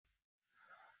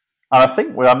And I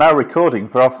think we are now recording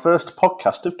for our first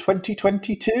podcast of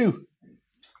 2022.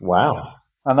 Wow.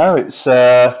 I know it's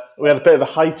we had a bit of a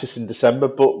hiatus in December,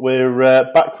 but we're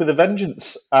back with a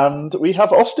vengeance, and we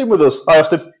have Austin with us. Hi,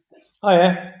 Austin. Oh,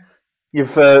 yeah.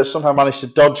 You've somehow managed to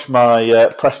dodge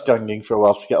my press ganging for a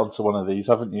while to get onto one of these,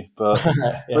 haven't you? But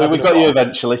we got you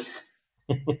eventually.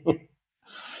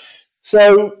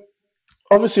 So,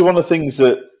 obviously, one of the things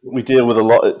that we deal with a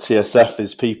lot at TSF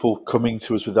is people coming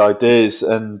to us with ideas.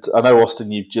 And I know,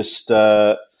 Austin, you've just, with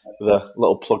a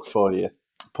little plug for you,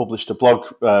 published a blog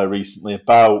recently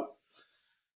about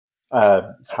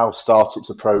how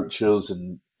startups approach us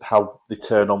and how they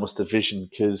turn almost a vision.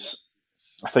 Because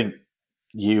I think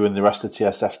you and the rest of the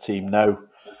TSF team know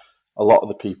a lot of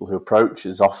the people who approach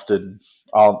us often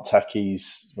aren't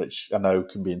techies, which I know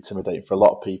can be intimidating for a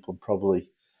lot of people, and probably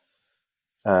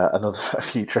a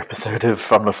future episode of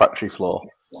From the Factory Floor.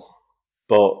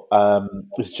 But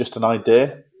it's just an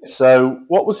idea. So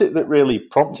what was it that really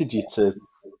prompted you to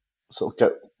sort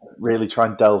of really try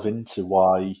and delve into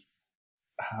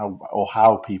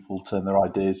how people turn their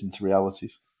ideas into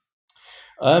realities?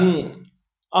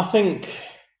 I think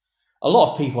a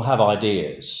lot of people have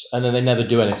ideas and then they never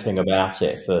do anything about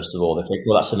it, first of all. They think,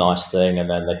 well, that's a nice thing, and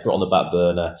then they put it on the back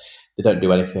burner. They don't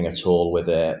do anything at all with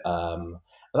it.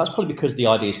 And that's probably because the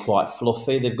idea is quite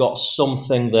fluffy. They've got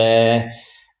something there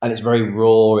and it's very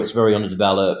raw, it's very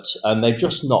underdeveloped, and they're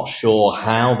just not sure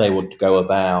how they would go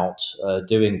about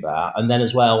doing that. And then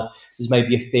as well, there's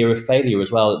maybe a fear of failure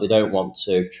as well, that they don't want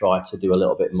to try to do a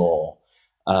little bit more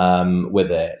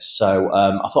with it. So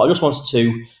I thought I just wanted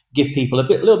to give people a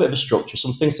little bit of a structure,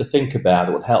 some things to think about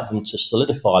that would help them to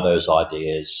solidify those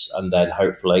ideas and then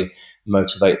hopefully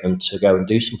motivate them to go and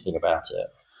do something about it.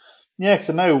 Yeah,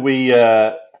 because I know we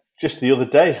just the other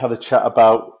day had a chat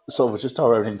about sort of just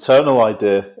our own internal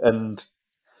idea. And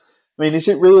I mean, is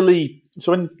it really,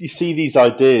 so when you see these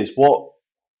ideas, what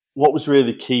was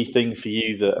really the key thing for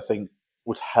you that I think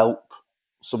would help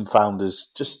some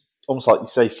founders just almost like you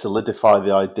say, solidify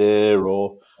the idea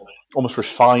or almost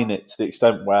refine it to the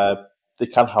extent where they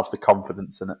can have the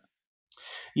confidence in it?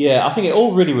 Yeah, I think it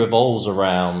all really revolves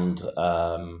around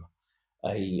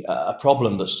a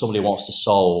problem that somebody wants to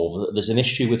solve. There's an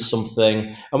issue with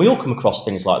something, and we all come across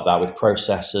things like that with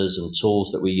processes and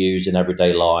tools that we use in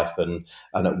everyday life and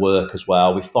at work as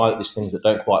well. We find that there's things that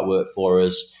don't quite work for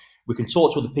us. We can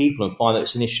talk to other people and find that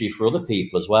it's an issue for other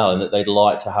people as well, and that they'd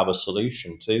like to have a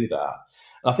solution to that.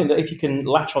 And I think that if you can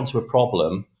latch onto a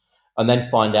problem and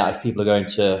then find out if people are going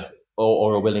to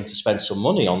or are willing to spend some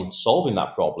money on solving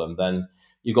that problem, then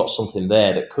you've got something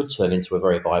there that could turn into a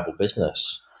very viable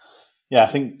business. Yeah, I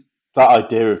think that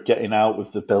idea of getting out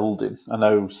of the building. I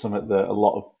know a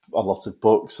lot of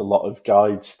books, a lot of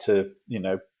guides to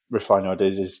refine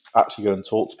ideas is actually go and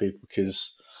talk to people,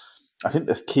 because I think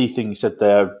the key thing you said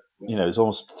there, there's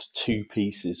almost two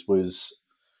pieces. Was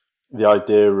the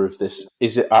idea of this: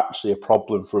 is it actually a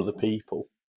problem for other people,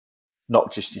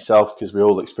 not just yourself? Because we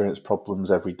all experience problems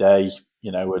every day,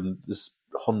 and there's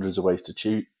hundreds of ways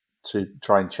to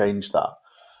try and change that.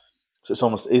 So it's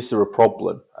almost, is there a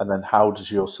problem? And then how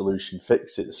does your solution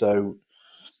fix it? So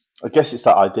I guess it's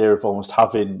that idea of almost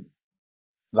having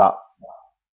that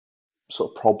sort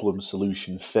of problem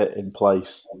solution fit in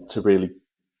place to really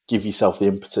give yourself the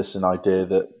impetus and idea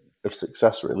of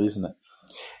success, really, isn't it?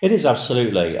 It is,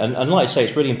 absolutely. And like I say,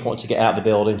 it's really important to get out of the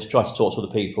building, to try to talk to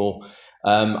other people.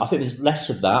 I think there's less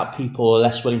of that. People are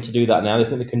less willing to do that now. They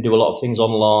think they can do a lot of things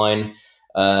online.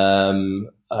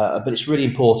 But it's really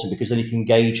important, because then you can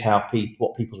gauge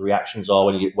what people's reactions are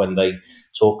when they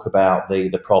talk about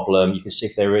the problem. You can see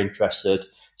if they're interested,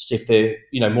 see if they're,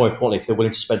 more importantly, if they're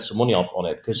willing to spend some money on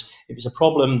it. Because if it's a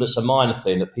problem that's a minor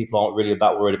thing that people aren't really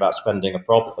worried about spending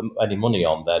any money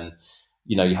on, then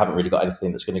you haven't really got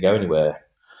anything that's going to go anywhere.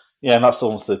 Yeah, and that's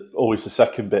almost always the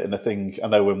second bit. And I think, I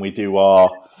know when we do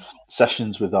our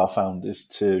sessions with our founders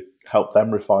to help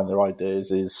them refine their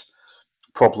ideas, is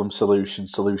problem,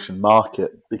 solution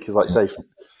market. Because like I say,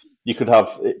 you could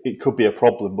have, it could be a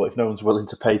problem, but if no one's willing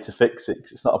to pay to fix it,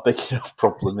 it's not a big enough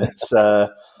problem. It's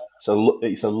a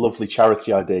lovely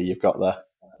charity idea you've got there.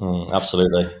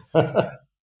 Absolutely.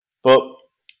 But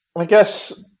I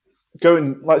guess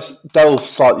let's delve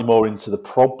slightly more into the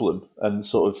problem, and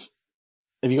sort of,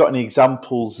 have you got any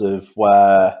examples of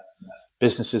where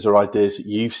businesses or ideas that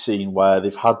you've seen where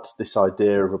they've had this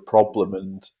idea of a problem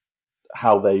and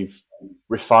how they've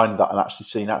refined that and actually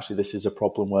seen, this is a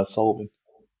problem worth solving?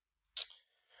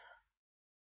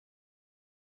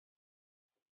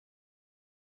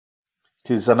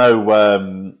 Because I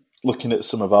know, looking at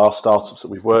some of our startups that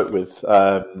we've worked with,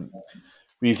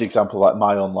 we use an example like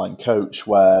My Online Coach,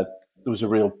 where there was a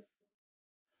real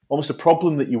almost a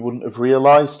problem that you wouldn't have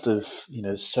realised of,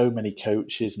 so many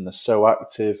coaches and they're so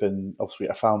active. And obviously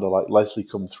a founder like Leslie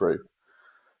come through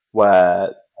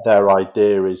where their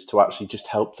idea is to actually just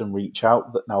help them reach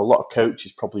out. That now a lot of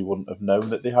coaches probably wouldn't have known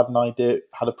that they had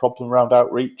a problem around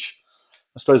outreach.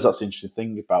 I suppose that's the interesting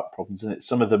thing about problems, isn't it?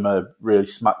 Some of them are really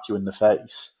smack you in the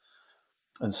face,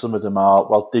 and some of them are,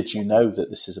 well, did you know that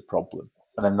this is a problem?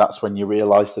 And then that's when you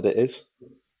realise that it is.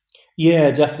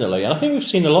 Yeah, definitely. And I think we've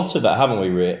seen a lot of that, haven't we,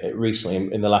 recently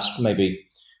in the last maybe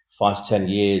 5 to 10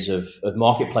 years of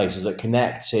marketplaces that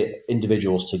connect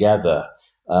individuals together.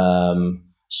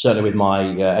 Certainly with my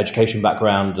education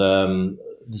background,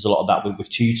 there's a lot of that with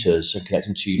tutors and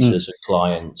connecting tutors and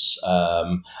clients.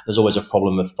 There's always a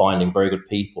problem of finding very good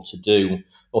people to do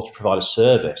or to provide a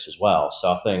service as well.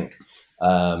 So I think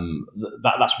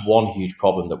that's one huge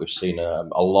problem that we've seen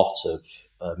a lot of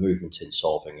movement in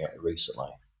solving it recently.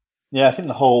 Yeah, I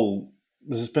think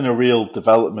there's been a real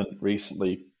development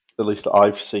recently, at least that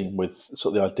I've seen, with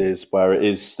sort of the ideas where it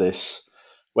is this,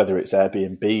 whether it's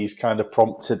Airbnb's kind of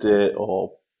prompted it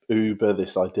or Uber,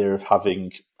 this idea of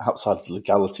having, outside of the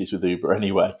legalities with Uber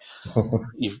anyway,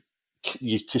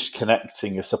 you're just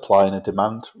connecting a supply and a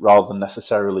demand rather than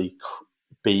necessarily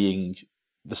being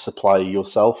the supplier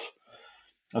yourself.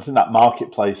 I think that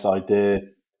marketplace idea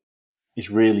is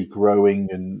really growing,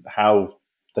 and how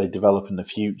they develop in the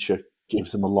future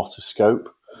gives them a lot of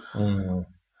scope. And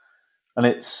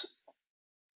it's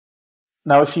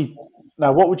now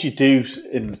what would you do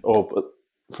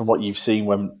from what you've seen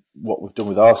what we've done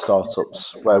with our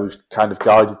startups, where we've kind of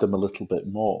guided them a little bit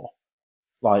more?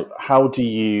 Like, how do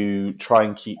you try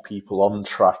and keep people on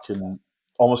track and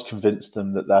almost convince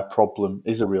them that their problem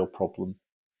is a real problem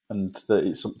and that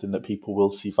it's something that people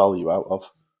will see value out of?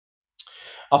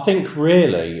 I think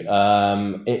really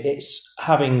it's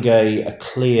having a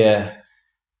clear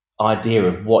idea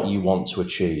of what you want to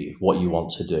achieve, what you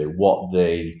want to do,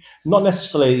 not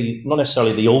necessarily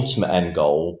the ultimate end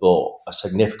goal, but a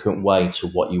significant way to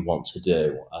what you want to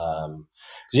do.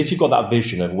 Because if you've got that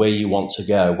vision of where you want to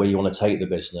go, where you want to take the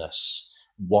business,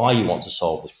 why you want to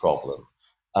solve this problem,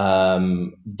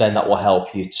 then that will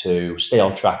help you to stay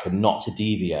on track and not to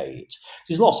deviate.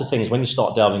 There's lots of things when you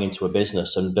start delving into a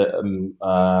business and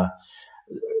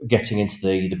getting into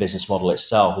the business model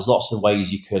itself. There's lots of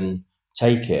ways you can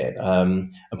take it.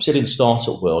 And particularly in the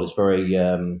startup world, it's very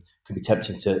can be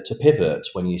tempting to pivot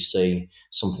when you see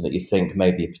something that you think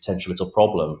may be a potential little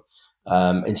problem.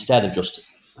 Instead of just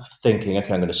thinking,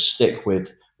 okay, I'm going to stick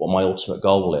with what my ultimate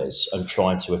goal is and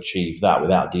trying to achieve that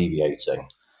without deviating.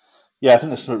 Yeah, I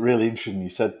think that's something really interesting you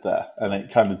said there, and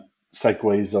it kind of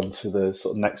segues onto the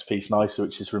sort of next piece nicely,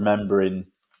 which is remembering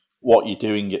what you're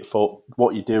doing it for,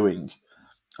 what you're doing.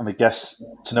 And I guess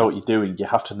to know what you're doing, you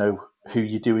have to know who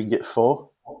you're doing it for.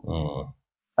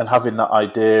 And having that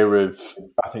idea of,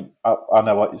 I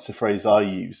know it's a phrase I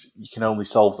use, you can only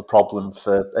solve the problem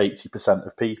for 80%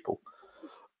 of people.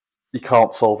 You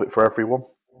can't solve it for everyone.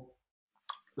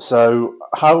 So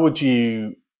how would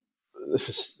you, if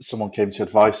someone came to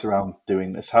advice around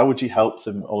doing this, how would you help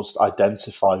them almost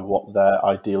identify what their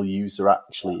ideal user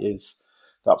actually is?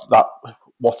 That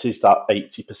what is that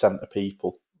 80% of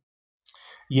people?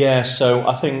 Yeah, so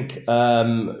I think you've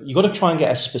got to try and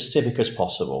get as specific as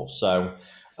possible. So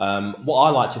what I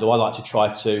like to do, I like to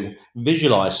try to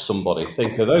visualize somebody,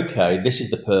 think of, okay, this is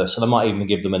the person. I might even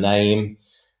give them a name.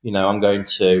 I'm going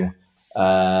to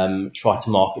try to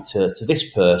market to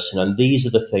this person, and these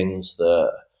are the things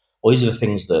that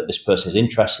this person is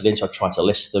interested in. So I try to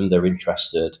list them. They're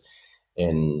interested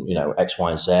in, X, Y,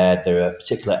 and Z. They're a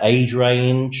particular age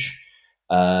range.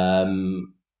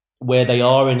 Where they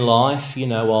are in life,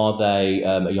 are they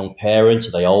a young parent?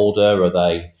 Are they older? Are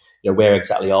they, where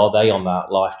exactly are they on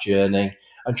that life journey?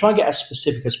 And try and get as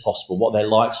specific as possible what their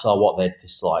likes are, what their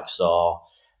dislikes are.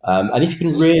 And if you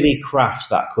can really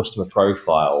craft that customer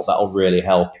profile, that'll really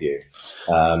help you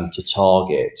to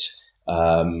target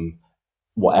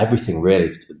everything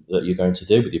really that you're going to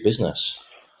do with your business.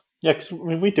 Yeah, because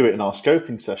we do it in our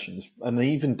scoping sessions, and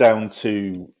even down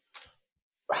to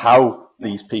how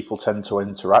these people tend to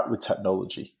interact with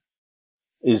technology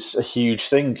is a huge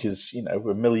thing, because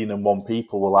 1,000,001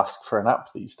 people will ask for an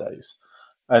app these days,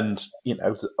 and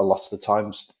a lot of the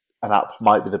times an app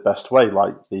might be the best way.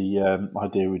 Like the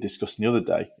idea we discussed the other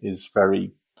day is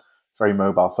very, very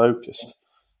mobile focused,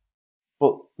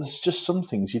 but there's just some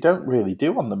things you don't really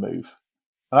do on the move.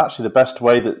 And actually, the best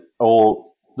way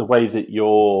the way that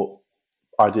your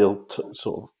ideal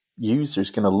sort of user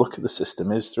is going to look at the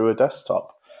system is through a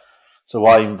desktop. So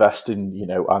I invest in,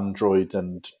 Android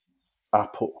and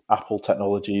Apple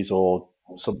technologies, or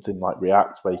something like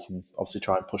React, where you can obviously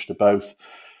try and push to both.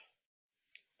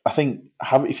 I think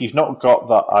if you've not got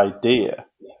that idea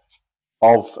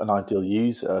of an ideal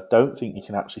user, I don't think you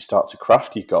can actually start to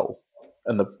craft your goal.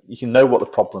 And you can know what the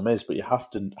problem is, but you have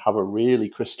to have a really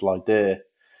crystal idea.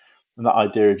 And that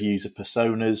idea of user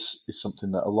personas is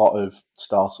something that a lot of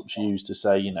startups use to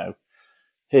say,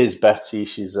 here's Betty,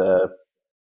 she's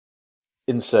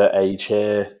insert age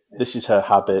here, this is her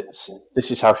habits, this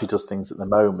is how she does things at the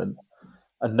moment,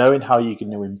 and knowing how you're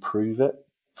going to improve it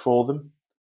for them.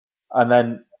 And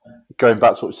then going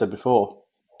back to what we said before,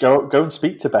 go and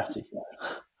speak to Betty.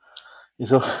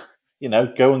 So,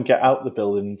 go and get out the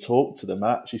building and talk to them.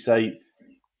 Actually say,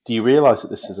 do you realise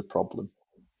that this is a problem?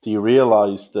 Do you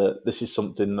realise that this is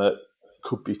something that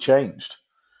could be changed?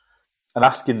 And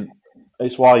asking,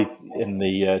 it's why in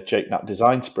the Jake Knapp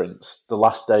design sprints, the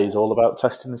last day is all about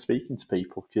testing and speaking to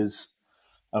people, because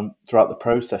throughout the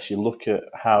process, you look at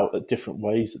different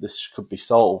ways that this could be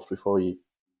solved before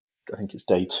I think it's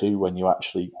day 2 when you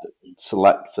actually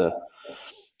select a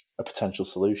potential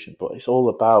solution. But it's all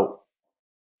about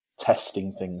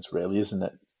testing things, really, isn't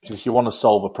it? Because if you want to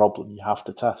solve a problem, you have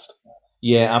to test.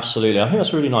 Yeah, absolutely. I think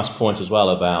that's a really nice point as well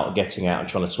about getting out and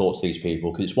trying to talk to these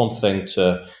people, because it's one thing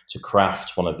to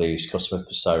craft one of these customer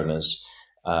personas,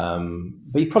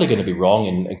 but you're probably going to be wrong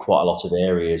in quite a lot of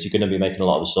areas. You're going to be making a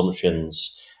lot of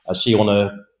assumptions. So you want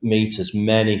to meet as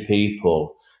many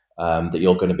people that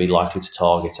you're going to be likely to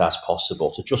target as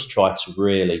possible, to just try to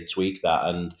really tweak that.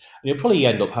 And you'll probably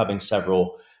end up having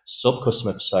several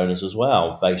sub-customer personas as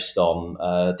well, based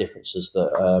on differences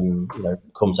that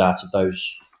comes out of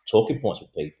those talking points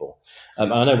with people.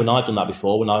 And I know when I've done that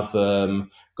before, when I've gone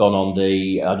on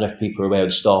I don't know if people are aware of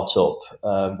the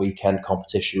startup weekend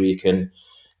competition, where you can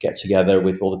get together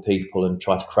with other people and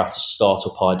try to craft a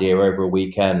startup idea over a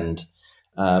weekend.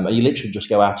 And you literally just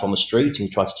go out on the street and you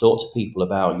try to talk to people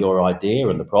about your idea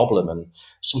and the problem, and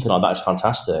something like that is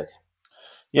fantastic.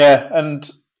 Yeah, and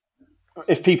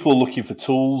if people are looking for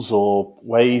tools or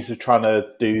ways of trying to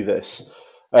do this,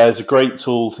 there's a great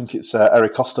tool. I think it's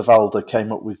Eric Osterwalder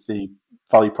came up with the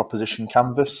value proposition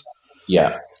canvas.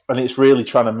 Yeah. And it's really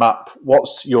trying to map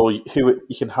who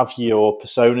you can have your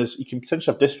personas. You can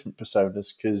potentially have different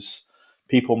personas, because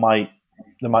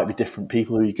there might be different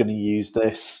people who are going to use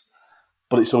this,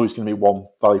 but it's always going to be one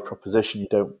value proposition.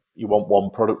 You want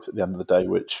one product at the end of the day,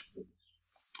 which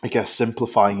I guess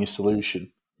simplifying your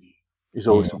solution is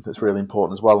always something that's really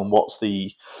important as well. And what's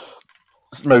the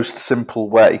most simple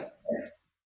way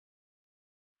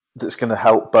that's going to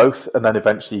help both? And then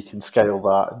eventually you can scale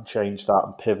that and change that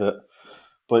and pivot.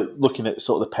 But looking at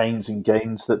sort of the pains and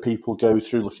gains that people go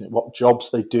through, looking at what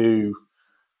jobs they do,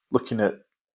 looking at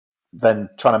then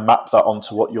trying to map that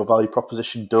onto what your value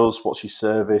proposition does, what's your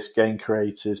service, gain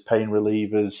creators, pain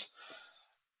relievers,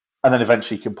 and then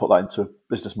eventually you can put that into a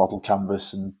business model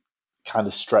canvas and kind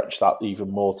of stretch that even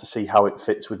more to see how it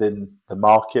fits within the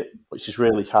market, which is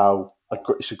really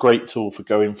it's a great tool for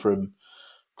going from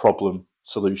problem,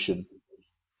 solution,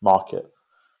 market.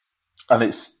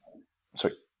 And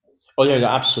sorry. Oh yeah,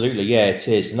 absolutely. Yeah, it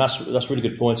is, and that's a really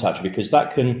good point, actually, because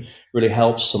that can really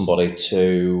help somebody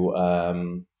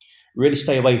to really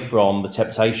stay away from the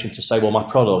temptation to say, "Well, my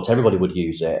product, everybody would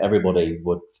use it, everybody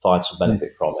would find some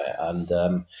benefit from it,"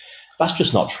 and that's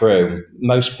just not true.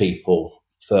 Most people,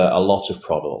 for a lot of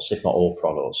products, if not all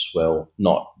products, will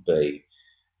not be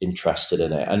interested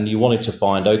in it. And you wanted to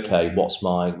find, okay, what's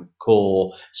my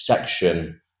core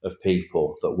section of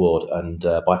people that would, and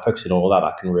by focusing on all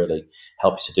that, can really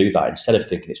help you to do that, instead of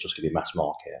thinking it's just going to be mass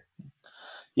market.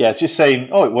 Yeah, just saying,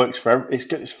 it works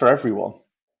it's for everyone.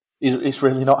 It's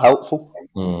really not helpful.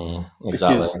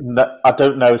 Exactly. Because I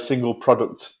don't know a single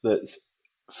product that's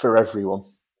for everyone.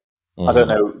 I don't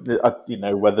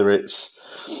know, whether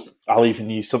I'll even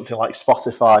use something like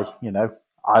Spotify.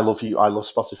 I love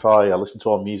Spotify. I listen to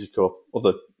all music, or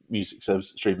other music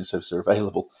streaming services are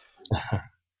available.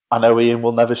 I know Ian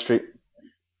will never stream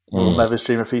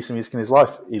a piece of music in his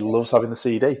life. He loves having the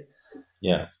CD.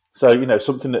 Yeah. So,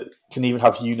 something that can even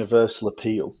have universal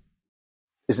appeal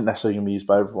isn't necessarily going to be used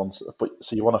by everyone.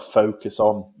 So you want to focus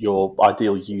on your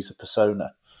ideal user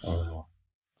persona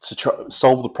to try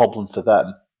solve the problem for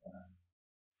them.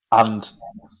 And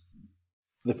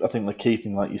I think the key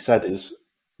thing, like you said, is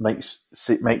make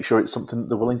sure it's something that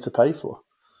they're willing to pay for.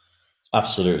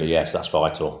 Absolutely, yes, that's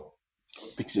vital.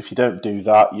 Because if you don't do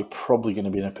that, you're probably going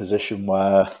to be in a position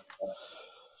where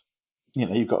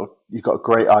you've got a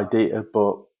great idea,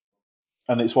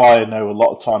 and it's why I know a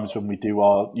lot of times when we do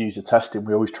our user testing,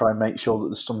 we always try and make sure that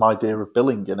there's some idea of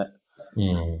billing in it.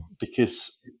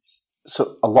 Because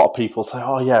a lot of people say,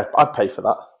 "Oh yeah, I'd pay for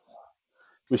that."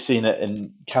 We've seen it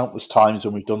in countless times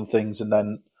when we've done things, and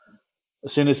then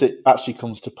As soon as it actually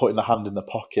comes to putting the hand in the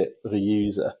pocket of a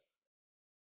user,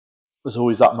 there's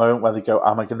always that moment where they go,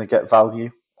 am I going to get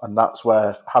value? And that's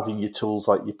where having your tools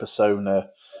like your persona,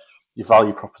 your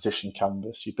value proposition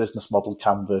canvas, your business model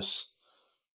canvas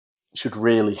should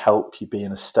really help you be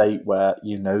in a state where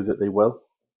you know that they will,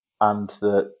 and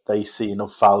that they see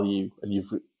enough value and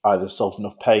you've either solved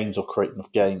enough pains or created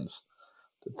enough gains.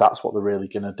 That's what they're really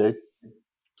going to do.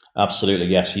 Absolutely,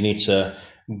 yes. You need to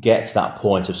get to that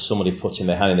point of somebody putting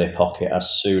their hand in their pocket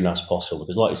as soon as possible.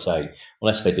 Because like you say,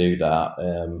 unless they do that,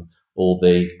 all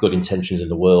the good intentions in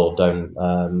the world don't,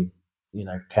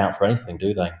 count for anything,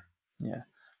 do they? Yeah.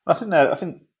 I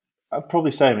think I'd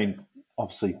probably say, I mean,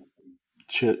 obviously,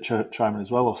 chime in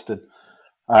as well, Austin.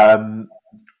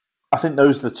 I think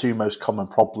those are the two most common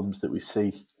problems that we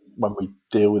see when we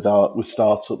deal with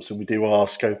startups and we do our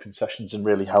scoping sessions and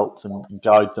really help them and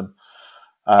guide them.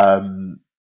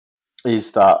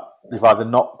 Is that they've either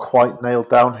not quite nailed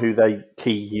down who their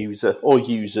key user or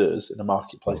users in a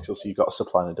marketplace, because you've got a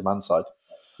supply and a demand side,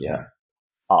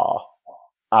 are,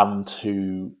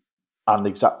 and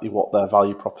exactly what their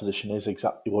value proposition is,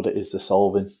 exactly what it is they're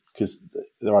solving, because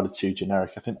they're either too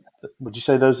generic. I think, would you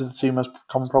say those are the two most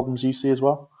common problems you see as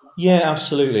well? Yeah,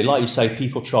 absolutely. Like you say,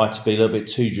 people try to be a little bit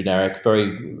too generic,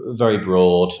 very, very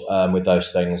broad with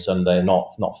those things, and they're not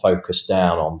focused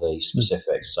down on the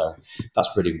specifics. So that's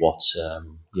really what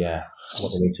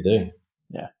they need to do.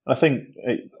 Yeah, I think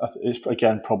it's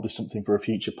again probably something for a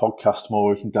future podcast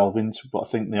more we can delve into. But I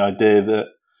think the idea that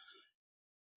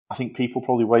I think people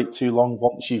probably wait too long.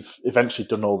 Once you've eventually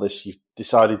done all this, you've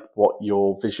decided what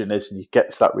your vision is, and you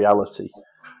get to that reality.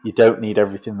 You don't need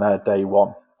everything there day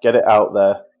one. Get it out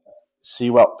there.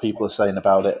 See what people are saying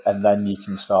about it, and then you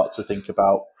can start to think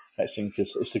about next thing.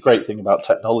 Because it's the great thing about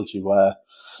technology, where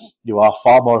you are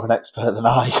far more of an expert than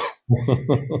I.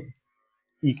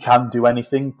 You can do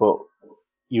anything, but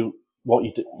you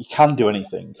can do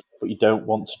anything, but you don't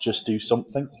want to just do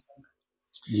something.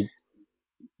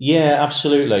 Yeah,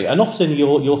 absolutely. And often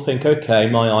you'll think, okay,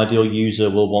 my ideal user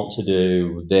will want to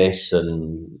do this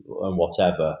and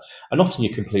whatever. And often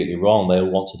you're completely wrong. They'll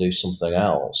want to do something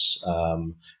else.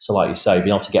 So like you say, being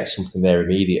able to get something there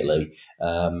immediately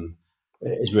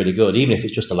is really good, even if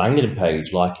it's just a landing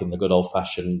page, like in the good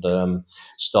old-fashioned lean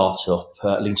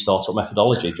startup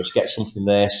methodology. Just get something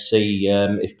there, see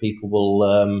if people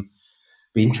will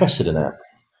be interested in it.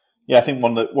 Yeah, I think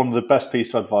one of the best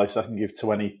pieces of advice I can give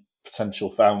to any potential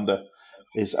founder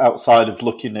is, outside of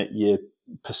looking at your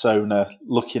persona,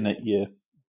 looking at your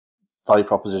value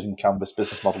proposition canvas,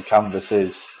 business model canvas,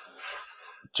 is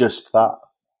just that.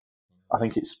 I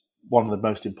think it's one of the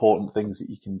most important things that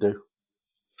you can do.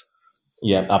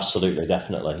 Yeah, absolutely,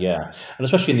 definitely, yeah. And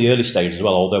especially in the early stages as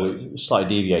well, although it's slightly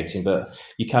deviating, but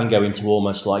you can go into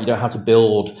almost like you don't have to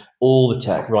build all the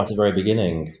tech right at the very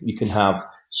beginning. You can have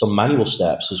some manual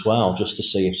steps as well, just to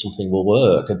see if something will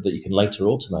work that you can later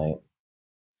automate.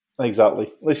 Exactly.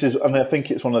 I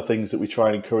think it's one of the things that we try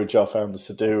and encourage our founders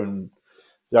to do, and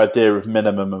the idea of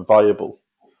minimum and viable.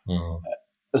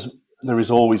 As there is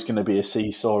always going to be a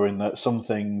seesaw in that some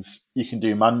things you can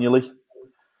do manually,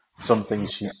 some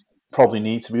things you probably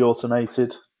need to be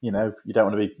automated. You don't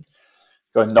want to be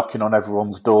going knocking on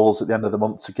everyone's doors at the end of the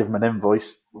month to give them an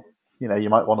invoice. You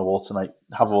might want to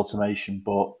have automation,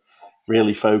 but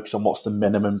really focus on what's the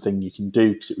minimum thing you can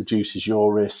do, because it reduces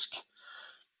your risk.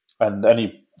 And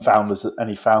any founders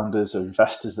or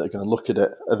investors that are going to look at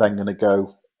it are then going to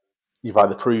go, you've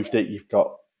either proved it, you've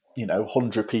got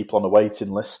 100 people on a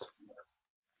waiting list.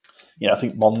 I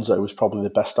think Monzo was probably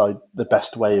the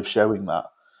best way of showing that.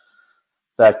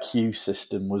 Their queue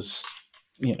system was,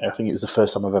 I think it was the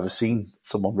first time I've ever seen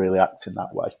someone really act in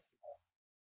that way,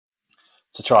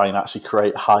 to try and actually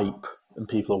create hype, and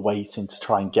people are waiting to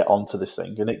try and get onto this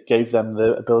thing, and it gave them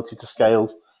the ability to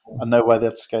scale and know where they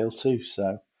had to scale to.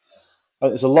 So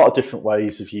there's a lot of different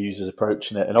ways of users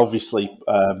approaching it, and obviously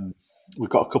we've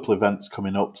got a couple of events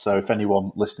coming up. So if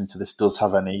anyone listening to this does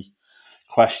have any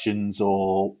questions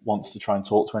or wants to try and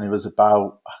talk to any of us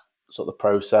about sort of the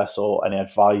process or any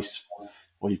advice,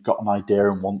 or you've got an idea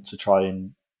and want to try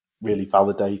and really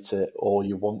validate it, or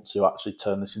you want to actually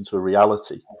turn this into a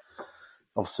reality,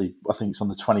 obviously I think it's on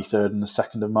the 23rd and the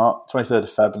 2nd of March, 23rd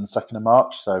of Feb and the 2nd of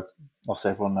March. So I'll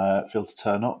say everyone feel to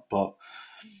turn up. But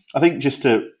I think just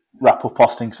to wrap up,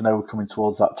 Austin, because I know we're coming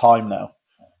towards that time now.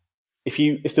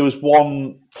 If there was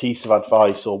one piece of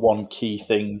advice or one key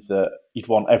thing that you'd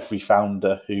want every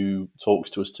founder who talks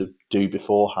to us to do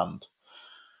beforehand,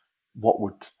 what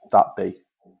would that be?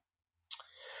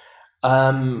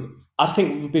 I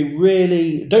think it would be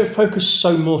really, don't focus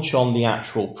so much on the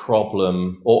actual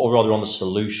problem, or rather on the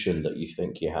solution that you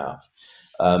think you have.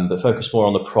 but focus more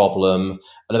on the problem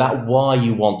and about why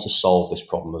you want to solve this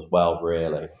problem as well,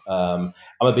 really. I'm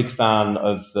a big fan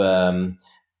of the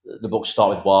book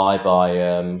Start With Why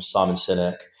by Simon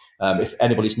Sinek. If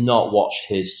anybody's not watched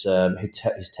his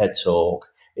TED Talk,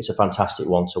 it's a fantastic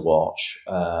one to watch,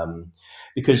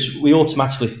 because we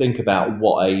automatically think about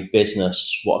what a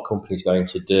company is going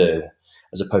to do,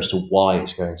 as opposed to why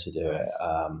it's going to do it.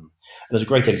 And there's a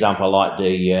great example. I like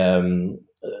the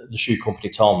shoe company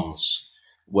Tom's,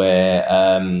 where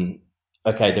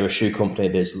they're a shoe company.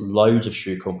 There's loads of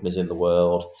shoe companies in the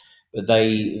world, but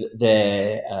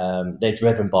they're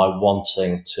driven by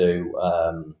wanting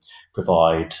to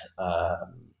provide.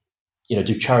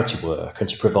 Do charity work and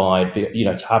to provide,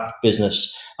 to have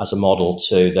business as a model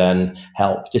to then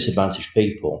help disadvantaged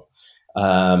people.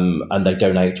 And they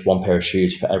donate one pair of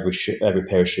shoes for every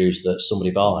pair of shoes that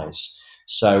somebody buys.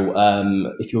 So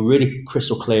if you're really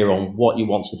crystal clear on what you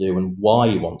want to do and why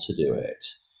you want to do it,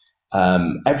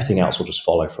 everything else will just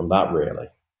follow from that, really.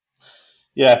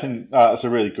 Yeah, I think that's a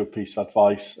really good piece of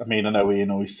advice. I mean, I know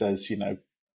Ian always says,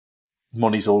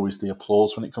 money's always the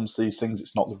applause when it comes to these things.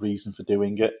 It's not the reason for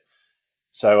doing it.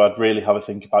 So I'd really have a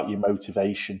think about your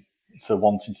motivation for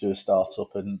wanting to do a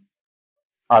startup. And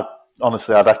I'd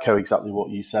echo exactly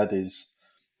what you said, is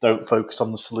don't focus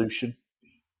on the solution.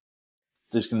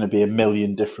 There's going to be a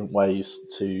million different ways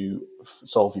to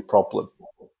solve your problem,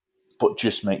 but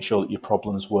just make sure that your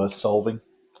problem is worth solving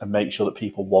and make sure that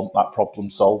people want that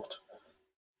problem solved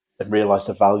and realise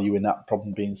the value in that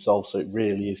problem being solved. So it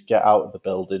really is get out of the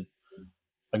building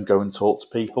and go and talk to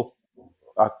people.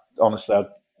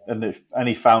 And if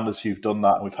any founders who've done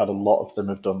that, and we've had a lot of them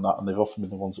have done that, and they've often been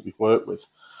the ones that we've worked with,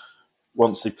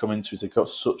 once they've come into it, they've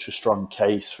got such a strong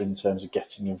case in terms of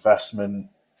getting investment,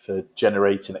 for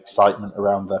generating excitement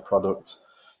around their product.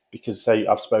 Because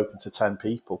I've spoken to 10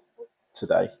 people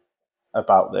today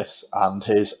about this, and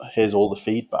here's all the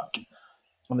feedback.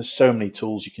 And there's so many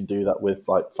tools you can do that with,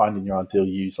 like finding your ideal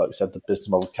use, like we said, the business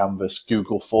model canvas.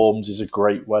 Google Forms is a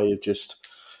great way of just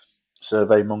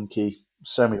SurveyMonkey.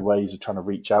 So many ways of trying to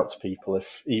reach out to people,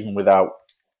 even without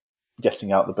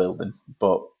getting out the building,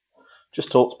 but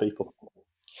just talk to people.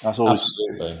 That's always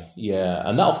absolutely, yeah,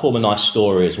 and that'll form a nice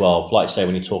story as well. Like say,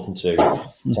 when you're talking to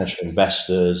potential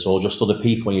investors or just other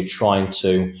people, and you're trying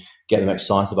to get them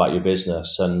excited about your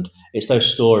business, and it's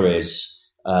those stories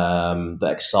that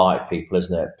excite people,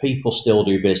 isn't it? People still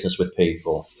do business with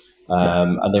people.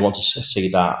 And they want to see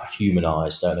that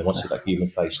humanised, don't they? They want to see that human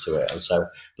face to it, and so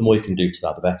the more you can do to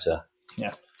that, the better.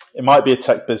 Yeah, it might be a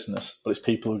tech business, but it's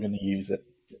people who are going to use it.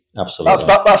 Absolutely.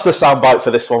 That's the soundbite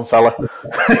for this one, fella.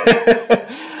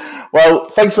 Well,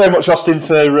 thanks very much, Austin,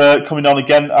 for coming on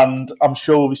again, and I'm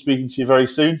sure we'll be speaking to you very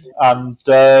soon. And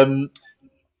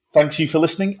thanks you for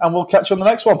listening, and we'll catch you on the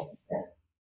next one.